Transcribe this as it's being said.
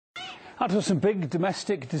After some big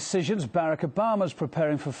domestic decisions, Barack Obama is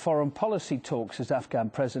preparing for foreign policy talks as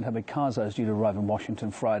Afghan President Hamid Karzai is due to arrive in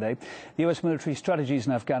Washington Friday. The US military strategies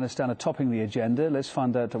in Afghanistan are topping the agenda. Let's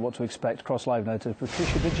find out what to expect. Cross Live now to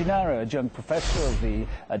Patricia Degennaro, adjunct professor of the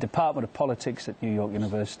Department of Politics at New York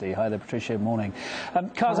University. Hi there, Patricia. Morning.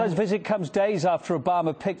 Karzai's visit comes days after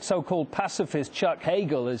Obama picked so-called pacifist Chuck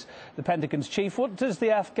Hagel as the Pentagon's chief. What does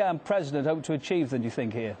the Afghan president hope to achieve, then, do you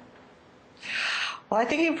think, here? Well, I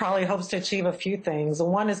think he probably hopes to achieve a few things.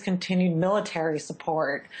 One is continued military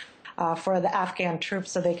support for the Afghan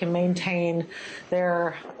troops so they can maintain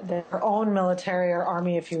their own military or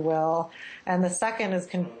army, if you will. And the second is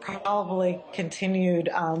probably continued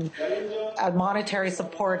monetary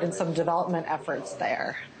support and some development efforts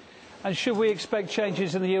there. And should we expect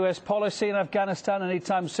changes in the US policy in Afghanistan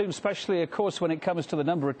anytime soon, especially, of course, when it comes to the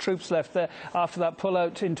number of troops left there after that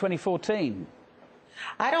pullout in 2014?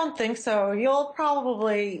 I don't think so. You'll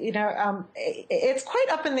probably, it's quite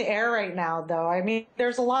up in the air right now, though. I mean,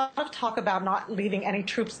 there's a lot of talk about not leaving any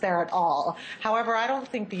troops there at all. However, I don't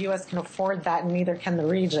think the U.S. can afford that, and neither can the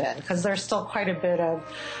region, because there's still quite a bit of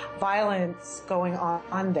violence going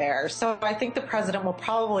on there. So I think the president will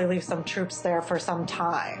probably leave some troops there for some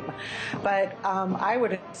time. But I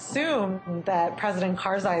would assume that President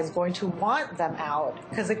Karzai is going to want them out,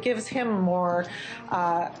 because it gives him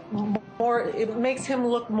it makes him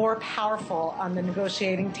look more powerful on the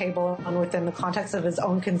negotiating table and within the context of his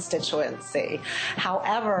own constituency.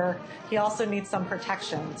 However, he also needs some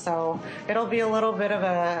protection, so it'll be a little bit of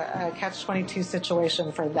a catch-22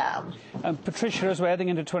 situation for them. Patricia, as we're heading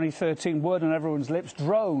into 2013, word on everyone's lips,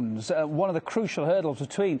 drones. One of the crucial hurdles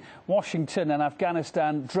between Washington and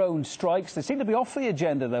Afghanistan, drone strikes. They seem to be off the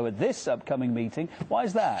agenda, though, at this upcoming meeting. Why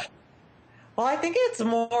is that? Well, I think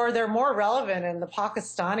they're more relevant in the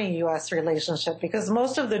Pakistani-U.S. relationship, because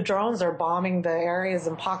most of the drones are bombing the areas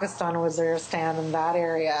in Pakistan, Waziristan, and that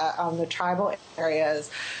area, the tribal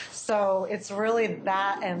areas. So it's really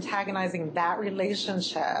that antagonizing that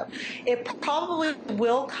relationship. It probably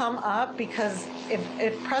will come up because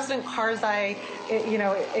if President Karzai,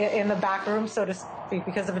 in the back room, so to speak,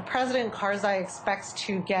 because if President Karzai expects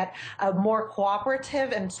to get a more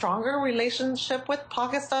cooperative and stronger relationship with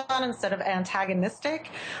Pakistan instead of antagonistic,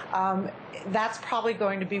 that's probably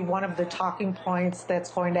going to be one of the talking points that's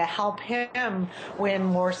going to help him win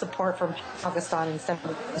more support from Pakistan instead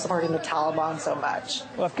of supporting the Taliban so much.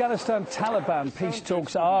 Well, Afghanistan-Taliban peace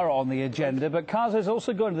talks are on the agenda, but Karzai's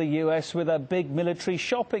also going to the US with a big military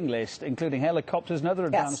shopping list, including helicopters and other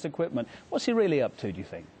advanced equipment. What's he really up to, do you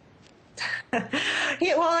think?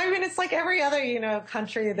 Yeah, well, I mean, it's like every other,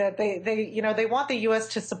 country that they want the U.S.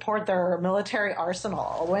 to support their military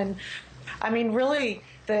arsenal. Really,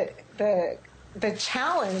 the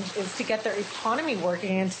challenge is to get their economy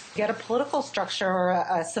working and to get a political structure or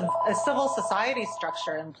a civil society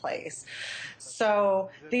structure in place. So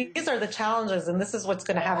these are the challenges, and this is what's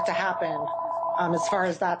going to have to happen as far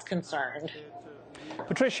as that's concerned.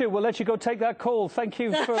 Patricia, we'll let you go take that call. Thank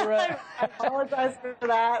you for... I apologize for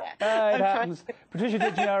that. It happens. Patricia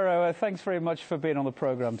Degennaro, thanks very much for being on the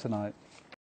programme tonight.